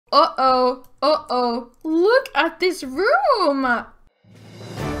Uh-oh. Uh-oh. Look at this room.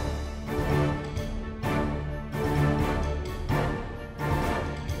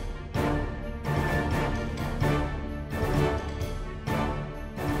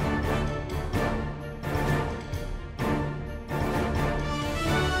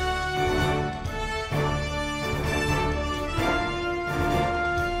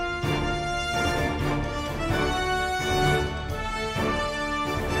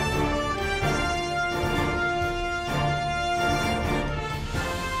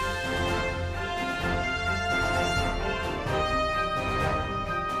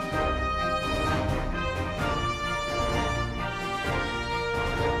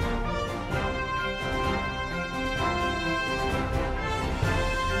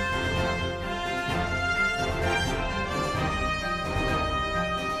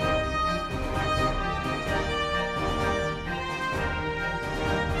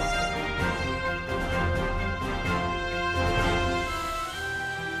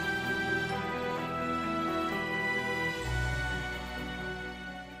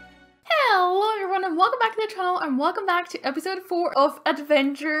 Welcome back to the channel and welcome back to episode 4 of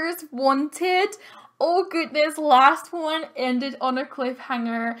Adventures Wanted. Oh goodness, last one ended on a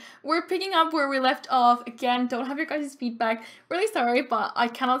cliffhanger. We're picking up where we left off. Again, don't have your guys' feedback. Really sorry, but I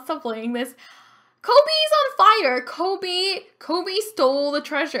cannot stop playing this. Koby's on fire. Koby stole the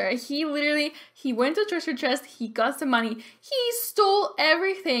treasure. He went to the treasure chest, he got some money, he stole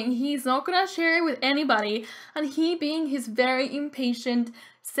everything. He's not gonna share it with anybody. And he, being his very impatient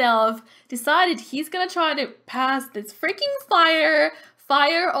self, decided he's gonna try to pass this freaking fire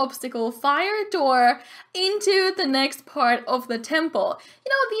obstacle, fire door into the next part of the temple.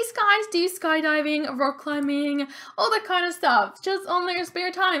 You know, these guys do skydiving, rock climbing, all that kind of stuff, just on their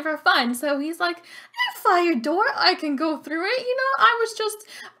spare time for fun. So he's like, a fire door, I can go through it. You know, I was just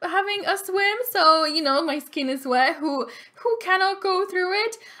having a swim, so, you know, my skin is wet. Who cannot go through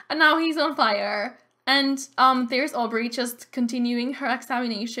it? And now he's on fire. And there's Aubrey just continuing her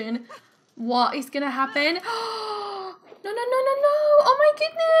examination. What is gonna happen? No. Oh my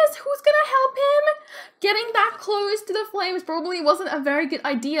goodness, who's gonna help him? Getting that close to the flames probably wasn't a very good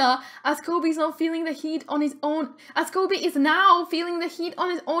idea, as Koby's not feeling the heat on his own, as Koby is now feeling the heat on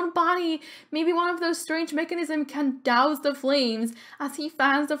his own body. Maybe one of those strange mechanisms can douse the flames. As he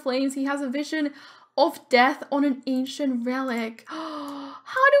fans the flames, he has a vision of death on an ancient relic. What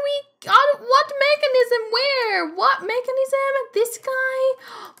mechanism? Where? What mechanism? This guy?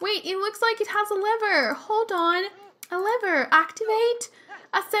 Wait, it looks like it has a lever. Hold on. A lever. Activate.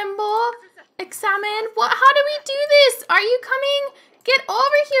 Assemble. Examine. What? How do we do this? Are you coming? Get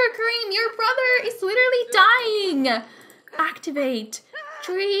over here, Kareem. Your brother is literally dying. Activate.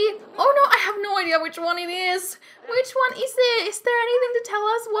 Tree. Oh no, I have no idea which one it is. Which one is it? Is there anything to tell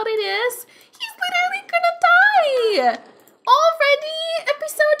us what it is? He's literally gonna die. Already?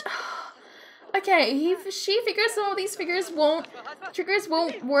 Episode... Okay, she figures some of these triggers won't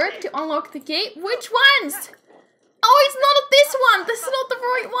work to unlock the gate. Which ones? Oh, it's not this one. This is not the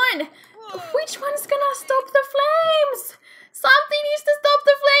right one. Which one's gonna stop the flames? Something needs to stop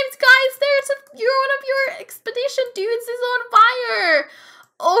the flames, guys. One of your expedition dudes is on fire.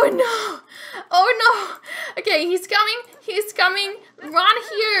 Oh no. Oh no. Okay, he's coming. Run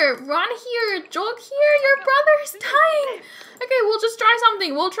here. Jog here. Your brother is dying. Okay, we'll just try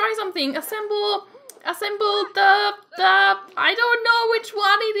something. Assemble the I don't know which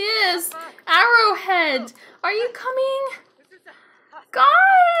one it is. Arrowhead. Are you coming?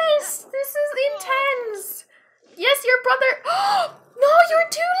 Guys, this is intense. Yes, your brother. No, you're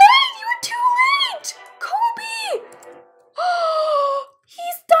too late. Koby.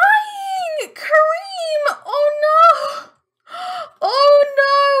 He's dying. Kareem.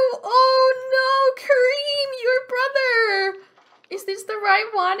 Oh no, Kareem, your brother. Is this the right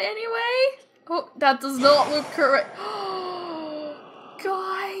one anyway? Oh, that does not look correct.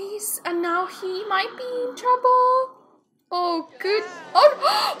 Guys, and now he might be in trouble. Oh, good.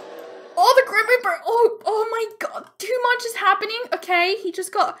 Oh, the Grim Reaper. Oh my god. Too much is happening. Okay, he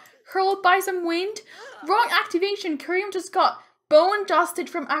just got hurled by some wind. Wrong activation. Kareem just got bone dusted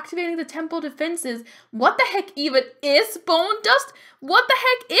from activating the temple defenses. What the heck even is bone dust? What the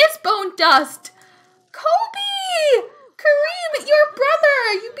heck is bone dust? Koby! Kareem, your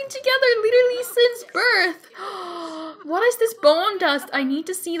brother! You've been together literally since birth. What is this bone dust? I need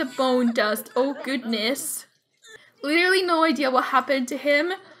to see the bone dust. Oh goodness. Literally no idea what happened to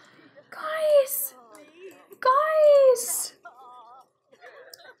him. Guys!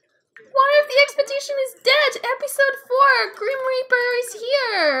 One of the expedition is dead! Episode 4! Grim Reaper is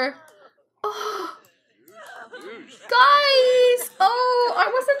here! Oh. Guys! Oh,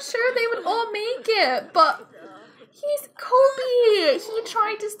 I wasn't sure they would all make it, but he's Koby! He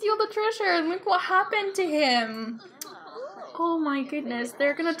tried to steal the treasure and look what happened to him. Oh my goodness,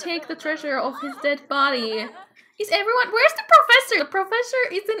 they're gonna take the treasure of his dead body. Is everyone— where's the professor? The professor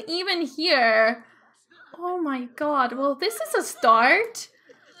isn't even here. Oh my god, well this is a start.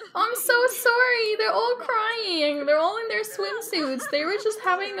 I'm so sorry, they're all crying. They're all in their swimsuits. They were just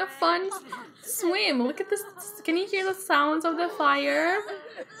having a fun swim. Look at this. Can you hear the sounds of the fire?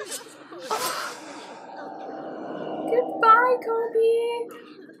 Oh. Goodbye, Koby.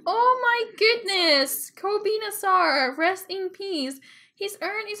 Oh my goodness. Koby Nassar, rest in peace. His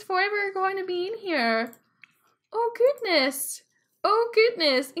urn is forever going to be in here. Oh goodness. Oh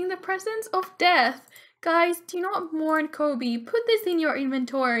goodness. In the presence of death. Guys, do not mourn Koby. Put this in your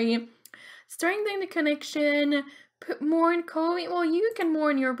inventory. Strengthen the connection. Mourn Koby. Well, you can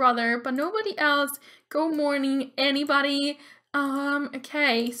mourn your brother, but nobody else go mourning anybody.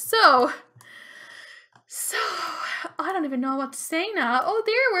 Okay, so I don't even know what to say now. Oh,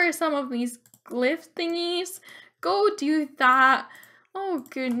 there were some of these glyph thingies. Go do that. Oh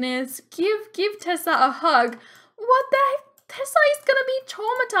goodness. Give Tessa a hug. What the heck? Tessa is gonna be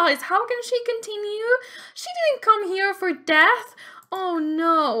traumatized. How can she continue? She didn't come here for death. Oh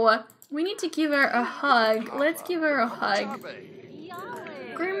no. We need to give her a hug. Let's give her a hug.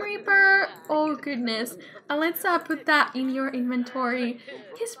 Grim Reaper. Oh goodness. And let's put that in your inventory.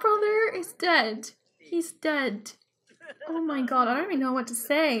 His brother is dead. He's dead. Oh my god. I don't even know what to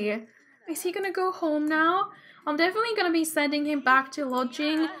say. Is he gonna go home now? I'm definitely gonna be sending him back to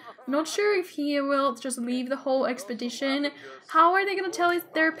lodging. Not sure if he will just leave the whole expedition. How are they gonna tell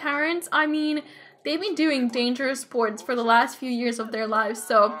their parents? I mean, they've been doing dangerous sports for the last few years of their lives,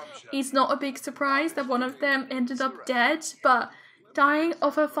 so it's not a big surprise that one of them ended up dead, but dying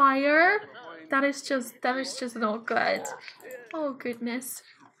of a fire, that is just not good. Oh goodness.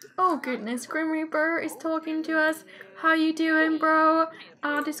 Oh goodness, Grim Reaper is talking to us. How you doing, bro?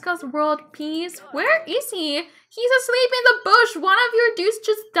 Discuss world peace. Where is he? He's asleep in the bush. One of your dudes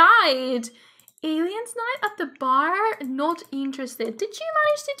just died. Aliens night at the bar? Not interested. Did you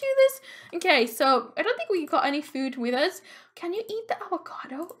manage to do this? Okay, so I don't think we got any food with us. Can you eat the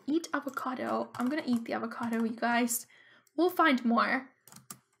avocado? Eat avocado. I'm gonna eat the avocado, you guys. We'll find more.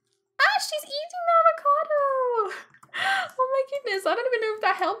 Ah, she's eating the avocado. Oh my goodness, I don't even know if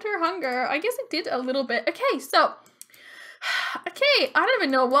that helped her hunger. I guess it did a little bit. Okay, so, okay, I don't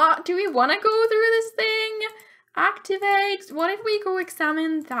even know what, do we want to go through this thing? Activate, what if we go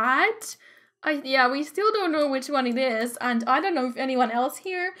examine that? Yeah, we still don't know which one it is, and I don't know if anyone else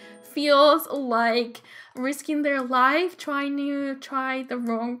here feels like risking their life trying to try the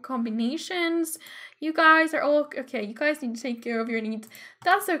wrong combinations. You guys are all, okay, you guys need to take care of your needs.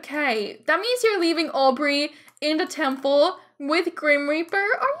 That's okay. That means you're leaving Aubrey in the temple with Grim Reaper. Are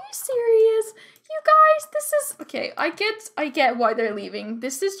you serious? You guys, this is, okay, I get why they're leaving.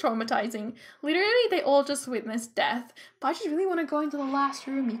 This is traumatizing. Literally, they all just witnessed death. But I just really want to go into the last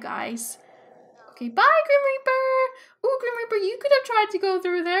room, you guys. Okay, bye, Grim Reaper. Ooh, Grim Reaper, you could have tried to go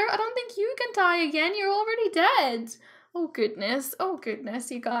through there. I don't think you can die again. You're already dead. Oh, goodness. Oh, goodness,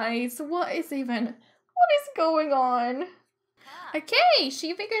 you guys. What is going on? Okay,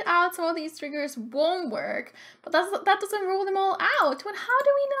 she figured out some of these triggers won't work, but that doesn't rule them all out. But how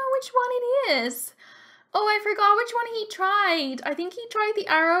do we know which one it is? Oh, I forgot which one he tried. I think he tried the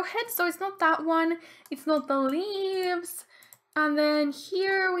arrowhead, so it's not that one. It's not the leaves. And then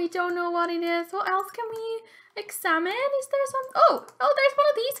here, we don't know what it is. What else can we examine? Is there some? Oh, there's one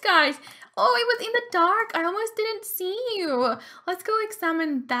of these guys. Oh, it was in the dark. I almost didn't see you. Let's go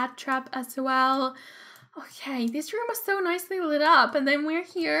examine that trap as well. Okay, this room was so nicely lit up, and then we're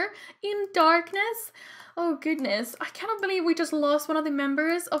here in darkness. Oh goodness, I cannot believe we just lost one of the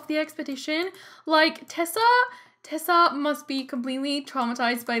members of the expedition. Like, Tessa must be completely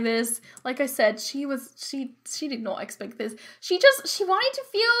traumatized by this. Like I said, she did not expect this. She wanted to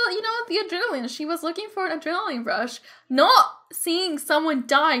feel, you know, the adrenaline. She was looking for an adrenaline rush, not seeing someone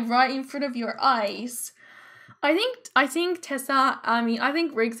die right in front of your eyes. I think Tessa, I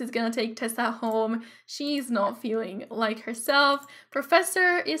think Riggs is gonna take Tessa home. She's not feeling like herself.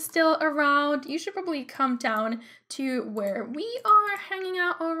 Professor is still around. You should probably come down to where we are hanging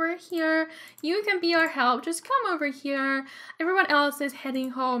out over here. You can be our help. Just come over here. Everyone else is heading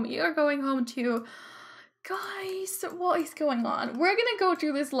home. You're going home too. Guys, what is going on? We're gonna go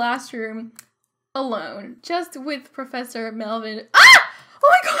through this last room alone, just with Professor Melvin. Ah! Oh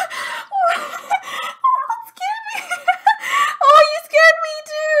my god!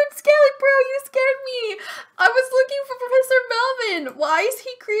 Why is he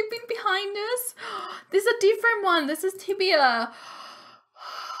creeping behind us? This is a different Tibia.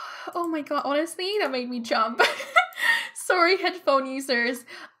 Oh my god, honestly, that made me jump. Sorry, headphone users.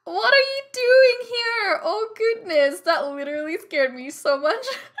 What are you doing here? Oh goodness, that literally scared me so much.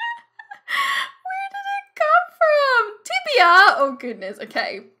 Where did it come from? Tibia! Oh goodness,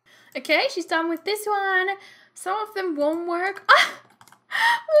 okay. Okay, she's done with this one. Some of them won't work. Ah!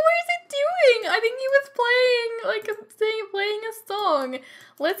 What is it doing? I think he was playing a song.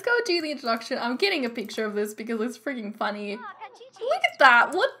 Let's go do the introduction. I'm getting a picture of this because it's freaking funny. Look at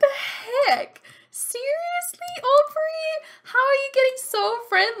that. What the heck? Seriously, Aubrey? How are you getting so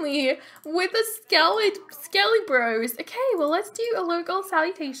friendly with the Skelly Bros? Okay, well, let's do a local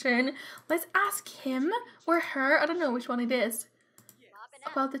salutation. Let's ask him or her. I don't know which one it is.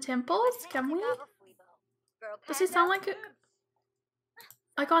 About the temples, can we? Does it sound like it?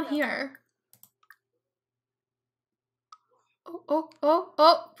 I can't hear.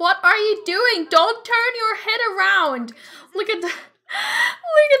 Oh, what are you doing? Don't turn your head around. Look at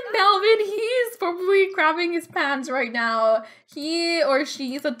Melvin. He's probably grabbing his pants right now. He or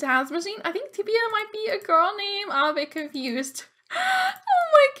she is a dance machine. I think Tibia might be a girl name. I'm a bit confused. Oh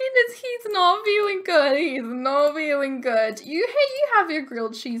my goodness, he's not feeling good. He's not feeling good. Hey, you have your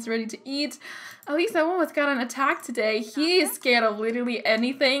grilled cheese ready to eat. At least that one was got an attack today. He is scared of literally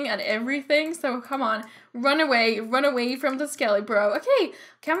anything and everything. So come on, run away from the Skelly Bro. Okay,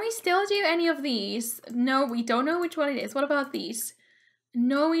 can we still do any of these? No, we don't know which one it is. What about these?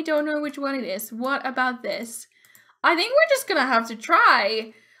 No, we don't know which one it is. What about this? I think we're just gonna have to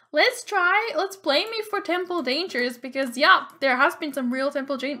try. Let's blame me for temple dangers because yeah, there has been some real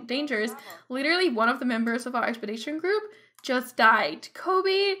temple dangers. Literally one of the members of our expedition group just died.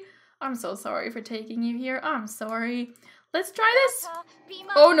 Koby, I'm so sorry for taking you here. I'm sorry. Let's try this.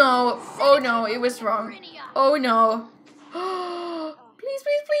 Oh no, it was wrong. Oh no. Please,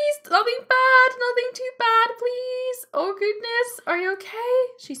 nothing bad, nothing too bad, please. Oh goodness, are you okay?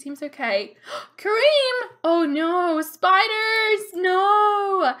 She seems okay. Kareem! Oh no, spiders,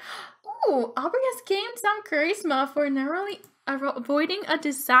 no. Ooh, Aubrey has gained some charisma for narrowly avoiding a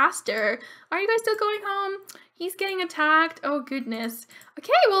disaster. Are you guys still going home? He's getting attacked. Oh goodness.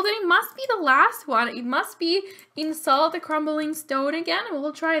 Okay, well then it must be the last one. It must be insult the crumbling stone again.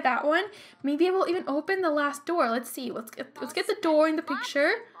 We'll try that one. Maybe it will even open the last door. Let's see. Let's get the door in the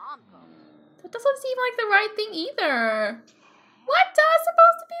picture. That doesn't seem like the right thing either. What does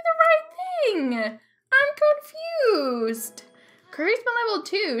supposed to be the right thing? I'm confused. Charisma level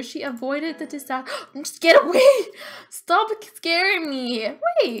 2. She avoided the disaster. Just get away! Stop scaring me.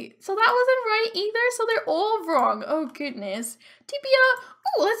 Wait, so that wasn't right either? So they're all wrong. Oh goodness. Tibia.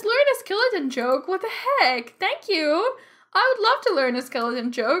 Oh, let's learn a skeleton joke. What the heck? Thank you. I would love to learn a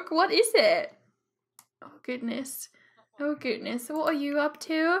skeleton joke. What is it? Oh goodness. Oh goodness. What are you up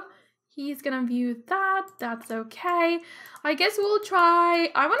to? He's gonna view that. That's okay. I guess we'll try.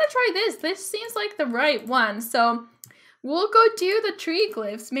 I want to try this. This seems like the right one. So we'll go do the tree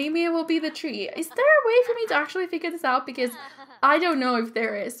glyphs. Maybe it will be the tree. Is there a way for me to actually figure this out? Because I don't know if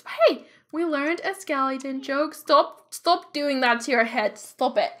there is. Hey, we learned a skeleton joke. Stop doing that to your head.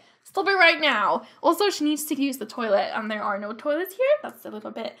 Stop it. Stop it right now. Also, she needs to use the toilet and there are no toilets here. That's a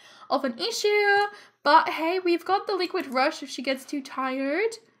little bit of an issue. But hey, we've got the liquid rush if she gets too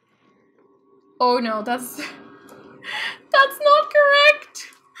tired. Oh no, that's not correct.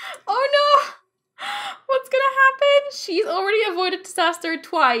 Oh no. What's gonna happen? She's already avoided disaster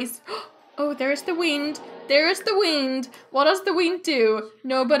twice. Oh, there's the wind. There's the wind. What does the wind do?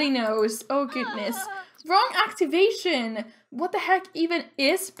 Nobody knows. Oh goodness. Wrong activation. What the heck even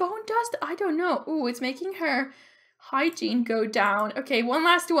is bone dust? I don't know. Ooh, it's making her hygiene go down. Okay, one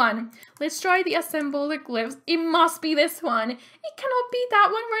last one. Let's try the assemble the glyphs. It must be this one. It cannot be that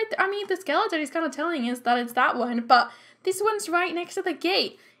one right there. I mean, the skeleton is kind of telling us that it's that one, but this one's right next to the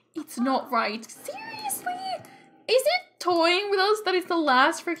gate. It's not right. Seriously? Is it toying with us that it's the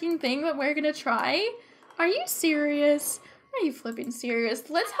last freaking thing that we're gonna try? Are you serious? Are you flipping serious?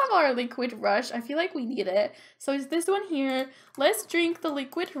 Let's have our liquid rush. I feel like we need it. So it's this one here. Let's drink the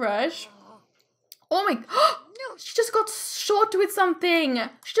liquid rush. Oh my, no, she just got shot with something.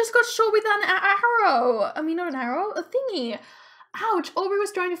 She just got shot with an arrow. I mean, not an arrow, a thingy. Ouch, Aubrey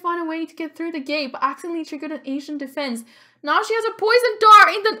was trying to find a way to get through the gate, but accidentally triggered an ancient defense. Now she has a poison dart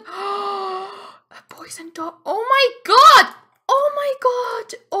in the... a poison dart. Oh my god. Oh my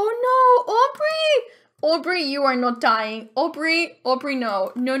god. Oh no, Aubrey. Aubrey, you are not dying. Aubrey,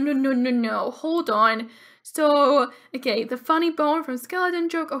 no. No. Hold on. So, okay, the funny bone from skeleton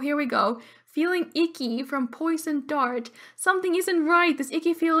joke. Oh, here we go. Feeling icky from poison dart. Something isn't right. This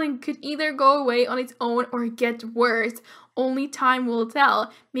icky feeling could either go away on its own or get worse. Only time will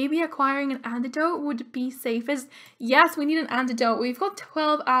tell. Maybe acquiring an antidote would be safest. Yes, we need an antidote. We've got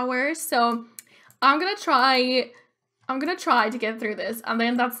 12 hours, so I'm gonna try to get through this, and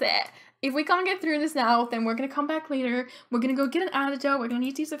then that's it. If we can't get through this now, then we're gonna come back later. We're gonna go get an antidote. We're gonna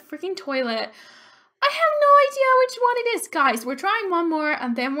need to use a freaking toilet. I have no idea which one it is. Guys, we're trying one more,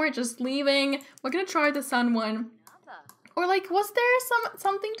 and then we're just leaving. We're gonna try the sun one. Or like, was there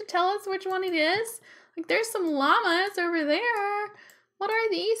something to tell us which one it is? Like, there's some llamas over there. What are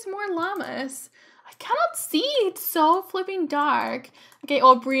these? More llamas. I cannot see. It's so flipping dark. Okay,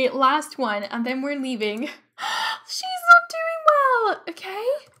 Aubrey, last one, and then we're leaving. She's not doing well. Okay.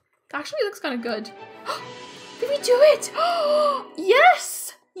 Actually, looks kind of good. Did we do it?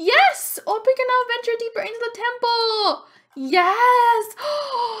 Yes! Yes! Aubrey can now venture deeper into the temple. Yes!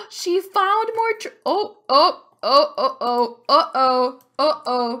 She found more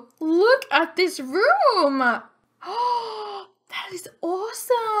Look at this room. That is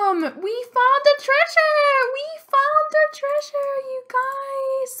awesome. We found the treasure. We found the treasure, you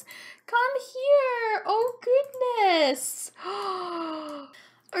guys. Come here. Oh, goodness.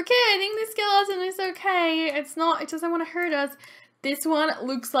 Okay, I think the skeleton is okay. It doesn't want to hurt us. This one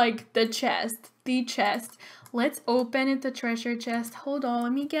looks like the chest. The chest. Let's open the treasure chest. Hold on,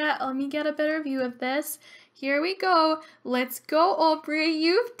 let me get a better view of this. Here we go. Let's go, Aubrey.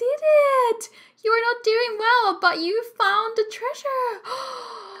 You did it. You are not doing well, but you found the treasure.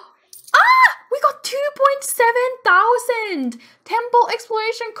 Ah! We got 2,700. Temple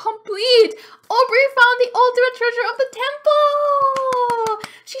exploration complete. Aubrey found the ultimate treasure of the temple.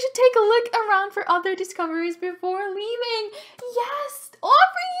 She should take a look around for other discoveries before leaving. Yes,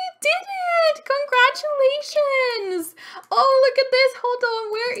 Aubrey, you did it. Congratulations. Oh, look at this. Hold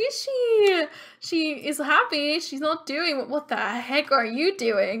on. Where is she? She is happy. She's not doing. What the heck are you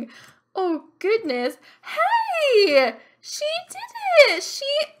doing? Oh, goodness. Hey! She did it! She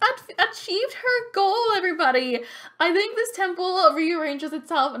achieved her goal, everybody! I think this temple rearranges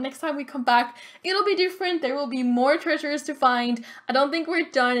itself, and next time we come back, it'll be different. There will be more treasures to find. I don't think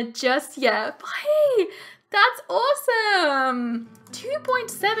we're done just yet. But hey, that's awesome!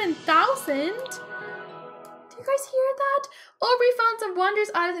 2,700? Do you guys hear that? Aubrey found some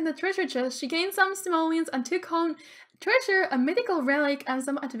wondrous items in the treasure chest. She gained some simoleons and took home treasure, a mythical relic, and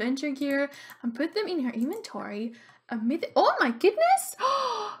some adventure gear, and put them in her inventory. Oh my goodness!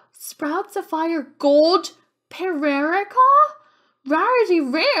 Sprout Sapphire Gold Pererica? Rarity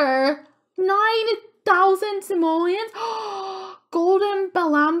Rare? 9,000 simoleons? Golden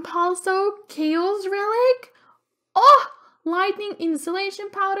Balam Palso Chaos Relic? Oh! Lightning Insulation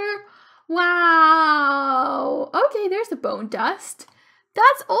Powder? Wow! Okay, there's the bone dust.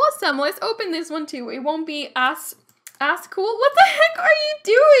 That's awesome! Let's open this one too. It won't be as cool. What the heck are you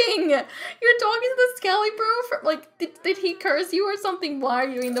doing? You're talking to the Skelly Bro for, like, did he curse you or something? Why are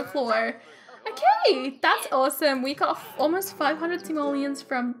you in the floor? Okay, that's awesome. We got almost 500 simoleons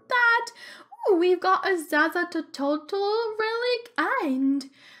from that. Ooh, we've got a Zaza Tototo relic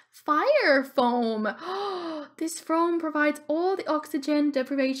and fire foam. This foam provides all the oxygen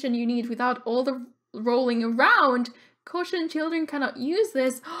deprivation you need without all the rolling around. Caution, children cannot use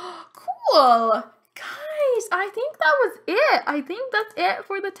this. Cool. Guys, I think that was it. I think that's it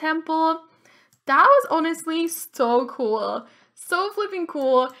for the temple. That was honestly so cool. So flipping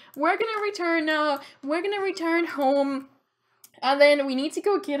cool. We're gonna return now. We're gonna return home. And then we need to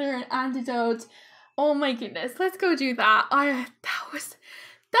go get her an antidote. Oh my goodness. Let's go do that. That was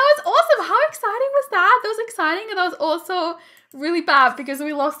awesome. How exciting was that? That was exciting, and that was also really bad because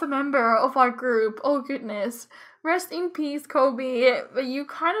we lost a member of our group. Oh goodness. Rest in peace, Koby. You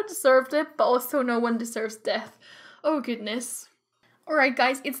kind of deserved it, but also no one deserves death. Oh, goodness. Alright,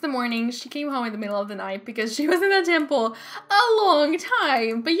 guys, it's the morning. She came home in the middle of the night because she was in the temple a long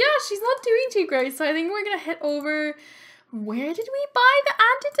time. But yeah, she's not doing too great, so I think we're gonna head over. Where did we buy the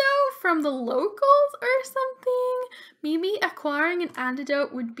antidote? From the locals or something? Maybe acquiring an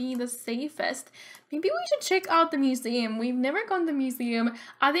antidote would be the safest. Maybe we should check out the museum. We've never gone to the museum.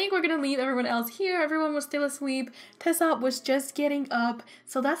 I think we're gonna leave everyone else here. Everyone was still asleep. Tessa was just getting up.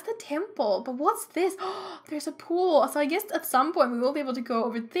 So that's the temple. But what's this? Oh, there's a pool. So I guess at some point we will be able to go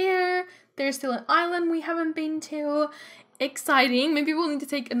over there. There's still an island we haven't been to. Exciting. Maybe we'll need to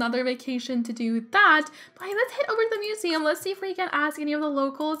take another vacation to do that. But hey, let's head over to the museum. Let's see if we can ask any of the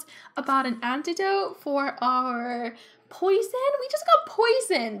locals about an antidote for our poison. We just got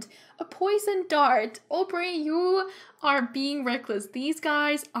poisoned. A poison dart. Aubrey, you are being reckless. These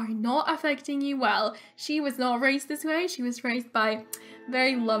guys are not affecting you well. She was not raised this way. She was raised by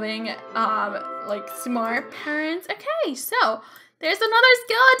very loving, like smart parents. Okay, so there's another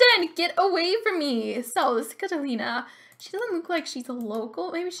skeleton. Get away from me. So this is Catalina. She doesn't look like she's a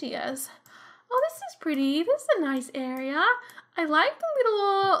local. Maybe she is. Oh, this is pretty. This is a nice area. I like the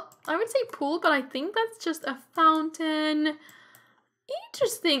little, I would say pool, but I think that's just a fountain.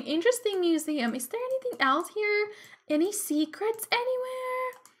 Interesting museum. Is there anything else here? Any secrets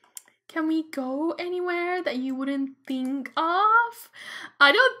anywhere? Can we go anywhere that you wouldn't think of?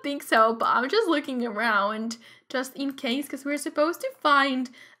 I don't think so, but I'm just looking around just in case, because we're supposed to find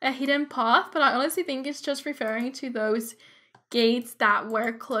a hidden path, but I honestly think it's just referring to those gates that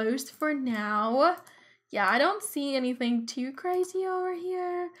were closed for now. Yeah, I don't see anything too crazy over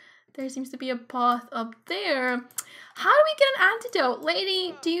here. There seems to be a path up there. How do we get an antidote?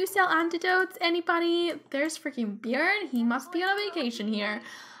 Lady, do you sell antidotes? Anybody? There's freaking Björn. He must be on a vacation here.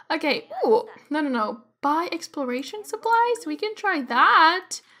 Okay, ooh, no. Buy exploration supplies? We can try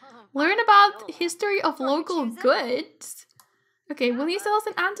that. Learn about history of local goods. Okay, will you sell us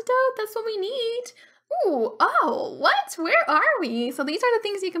an antidote? That's what we need. Ooh, oh, what? Where are we? So these are the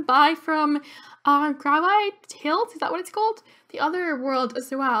things you can buy from Gravite Hills. Is that what it's called? The other world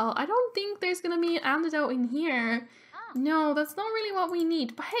as well. I don't think there's gonna be an antidote in here. No, that's not really what we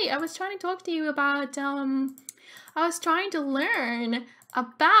need. But hey, I was trying to talk to you about, I was trying to learn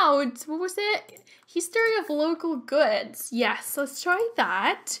about, what was it? History of local goods. Yes, let's try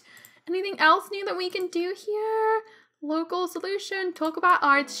that. Anything else new that we can do here? Local solution, talk about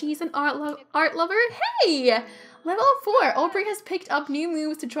art. She's an art lover. Hey! Level 4. Aubrey has picked up new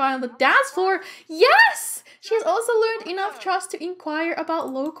moves to try on the dance floor. Yes! She has also learned enough trust to inquire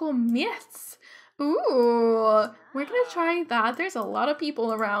about local myths. Ooh, we're gonna try that. There's a lot of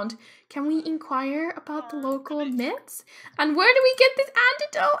people around. Can we inquire about the local myths? And where do we get this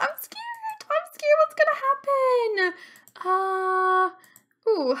antidote? I'm scared. I'm scared what's gonna happen.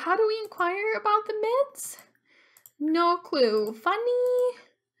 Ooh, how do we inquire about the myths? No clue. Funny?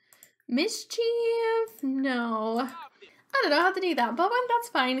 Mischief? No. I don't know how to do that, but that's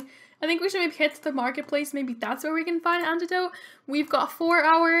fine. I think we should maybe head to the marketplace. Maybe that's where we can find an antidote. We've got 4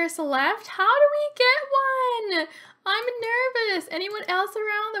 hours left. How do we get one? I'm nervous. Anyone else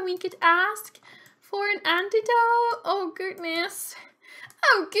around that we could ask for an antidote? Oh, goodness.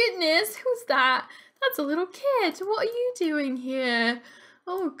 Oh, goodness. Who's that? That's a little kid. What are you doing here?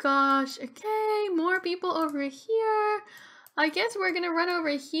 Oh, gosh. Okay, more people over here. I guess we're gonna run over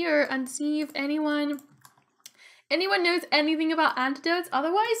here and see if anyone knows anything about antidotes.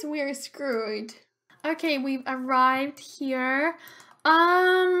 Otherwise, we're screwed. Okay, we've arrived here.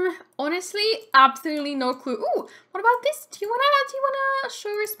 Honestly, absolutely no clue. Ooh, what about this? Do you wanna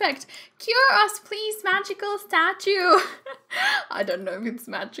show respect? Cure us, please, magical statue. I don't know if it's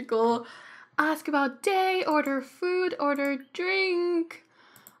magical. Ask about day, order food, order drink.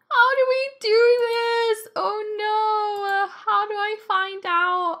 How do we do this? Oh no, how do I find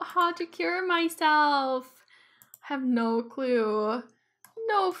out how to cure myself? I have no clue.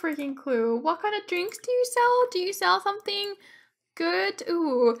 No freaking clue. What kind of drinks do you sell? Do you sell something good?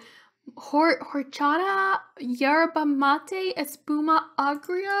 Ooh, horchata, yerba mate, espuma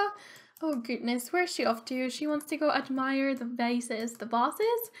agria. Oh goodness, where's she off to? She wants to go admire the vases, the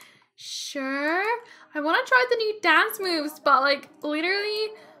vases? Sure. I want to try the new dance moves, but like literally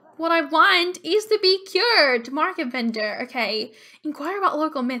what I want is to be cured. Market vendor. Okay. Inquire about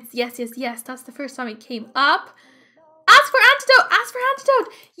local myths. Yes. That's the first time it came up. Ask for antidote. Ask for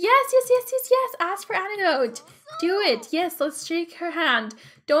antidote. Yes. Ask for antidote. Do it. Yes, let's shake her hand.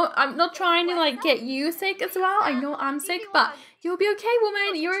 I'm not trying to like get you sick as well. I know I'm sick, but you'll be okay,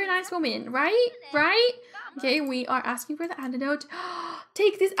 woman. You're a nice woman, right? Right? Okay, we are asking for the antidote.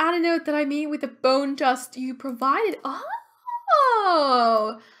 Take this antidote that I made with the bone dust you provided.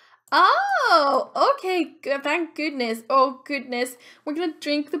 Oh, okay, good, thank goodness. Oh, goodness. We're gonna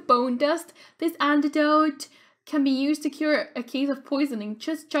drink the bone dust. This antidote can be used to cure a case of poisoning.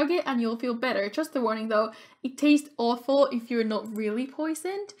 Just chug it and you'll feel better. Just a warning though, it tastes awful if you're not really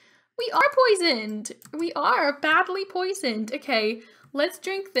poisoned. We are poisoned. We are badly poisoned. Okay, let's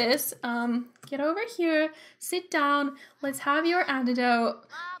drink this. Get over here, sit down. Let's have your antidote.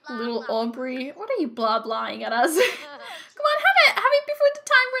 Little Aubrey, what are you blah-blahing at us? Come on, have it before the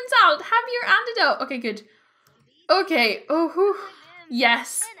time runs out. Have your antidote. Okay, good. Okay, oh, whew.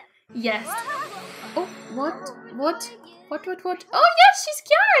 Yes. Oh, what? Oh, yes, she's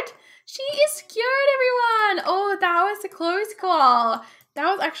cured. She is cured, everyone. Oh, that was a close call.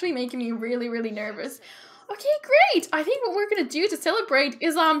 That was actually making me really, really nervous. Okay, great. I think what we're gonna do to celebrate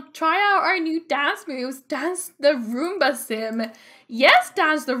is try out our new dance moves. Dance the Roomba Sim. Yes,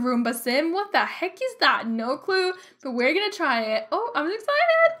 dance the Roomba Sim. What the heck is that? No clue, but we're gonna try it. Oh, I'm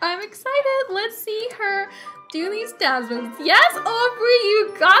excited. Let's see her do these dance moves. Yes, Aubrey,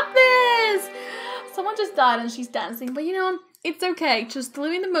 you got this. someone just died and she's dancing, but you know, it's okay. Just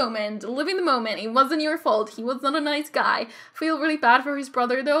living the moment. Living the moment. It wasn't your fault. He was not a nice guy. Feel really bad for his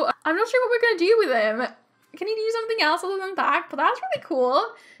brother though. I'm not sure what we're gonna do with him. Can he do something else other than back? But that's really cool.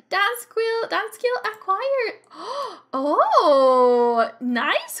 Dance skill acquired. Oh,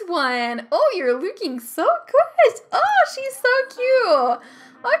 nice one. Oh, you're looking so good. Oh, she's so cute.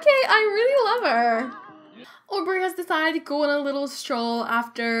 Okay, I really love her. Aubrey has decided to go on a little stroll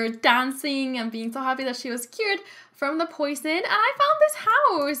after dancing and being so happy that she was cured from the poison. And I found this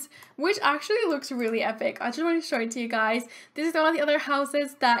house, which actually looks really epic. I just want to show it to you guys. This is one of the other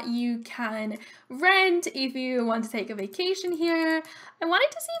houses that you can rent if you want to take a vacation here. I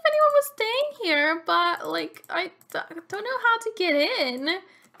wanted to see if anyone was staying here, but like, I don't know how to get in.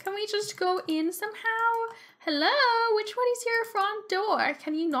 Can we just go in somehow? Hello, which one is your front door?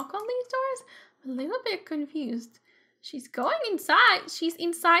 Can you knock on these doors? I'm a little bit confused. She's going inside. She's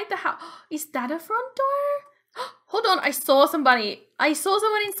inside the house. Is that a front door? Hold on, I saw somebody. I saw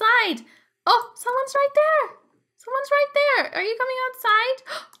someone inside. Oh, someone's right there. Someone's right there. Are you coming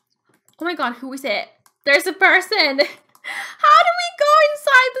outside? Oh my god, who is it? There's a person. How do we go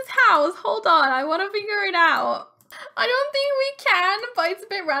inside this house? Hold on, I want to figure it out. I don't think we can, but it's a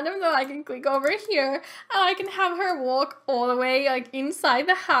bit random that I can click over here and I can have her walk all the way like inside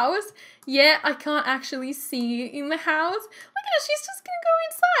the house. Yeah, I can't actually see in the house. Look at her, she's just gonna go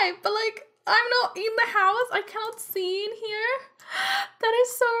inside, but like I'm not in the house. I cannot see in here. That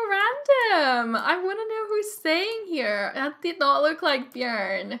is so random. I want to know who's staying here. That did not look like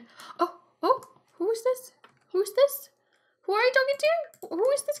Björn. Oh, who is this? Who's this? Who are you talking to?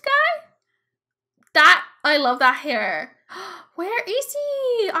 Who is this guy? I love that hair. Where is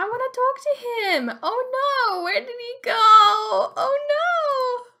he? I want to talk to him. Oh no, where did he go? Oh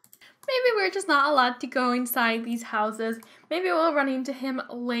no. Maybe we're just not allowed to go inside these houses. Maybe we'll run into him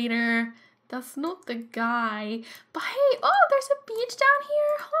later. That's not the guy. But hey, oh, there's a beach down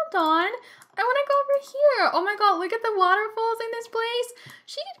here. Hold on. I want to go over here. Oh my god, look at the waterfalls in this place.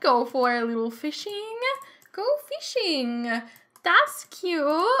 She could go for a little fishing. Go fishing. That's cute.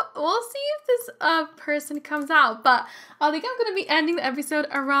 We'll see if this person comes out, but I think I'm going to be ending the episode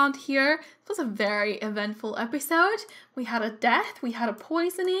around here. It was a very eventful episode. We had a death, we had a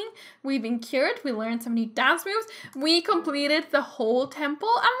poisoning, we've been cured, we learned some new dance moves, we completed the whole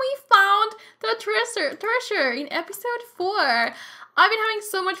temple, and we found the treasure in episode 4. I've been having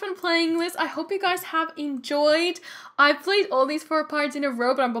so much fun playing this. I hope you guys have enjoyed. I've played all these 4 parts in a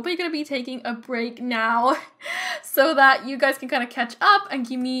row, but I'm probably going to be taking a break now so that you guys can kind of catch up and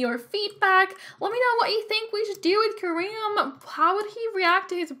give me your feedback. Let me know what you think we should do with Kareem. How would he react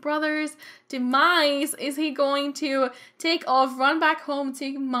to his brother's demise? Is he going to take off, run back home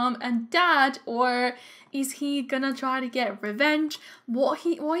to mom and dad, or is he gonna try to get revenge? What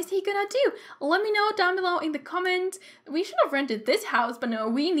is he gonna do? Let me know down below in the comments. We should have rented this house, but no,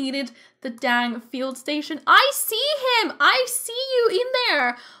 we needed the dang field station. I see him! I see you in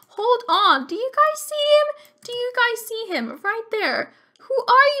there! Hold on, do you guys see him? Do you guys see him? Right there. Who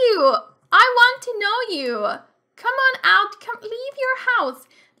are you? I want to know you. Come on out, leave your house.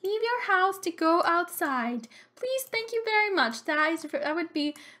 Leave your house to go outside. Please, thank you very much. That would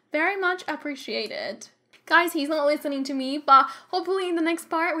be very much appreciated. Guys, he's not listening to me, but hopefully in the next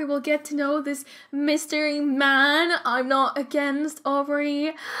part we will get to know this mystery man. I'm not against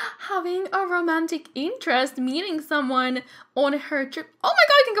Aubrey having a romantic interest, meeting someone on her trip. Oh my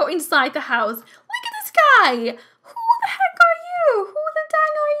god, I can go inside the house. Look at this guy. Who the heck are you? Who the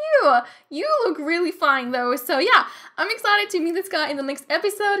dang are you? You look really fine though. So yeah, I'm excited to meet this guy in the next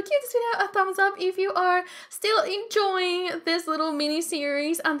episode. Give this video a thumbs up if you are still enjoying this little mini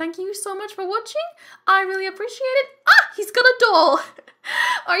series, and thank you so much for watching. I really appreciate it. Ah, he's got a doll.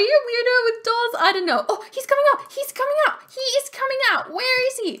 Are you a weirdo with dolls? I don't know. Oh, he's coming out. He's coming out. He is coming out. Where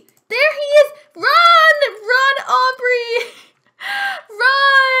is he? There he is. Run, Aubrey.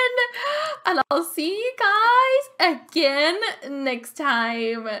 Run. And I'll see you guys again next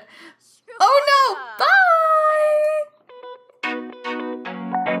time. Oh no,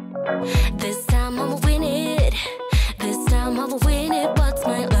 bye!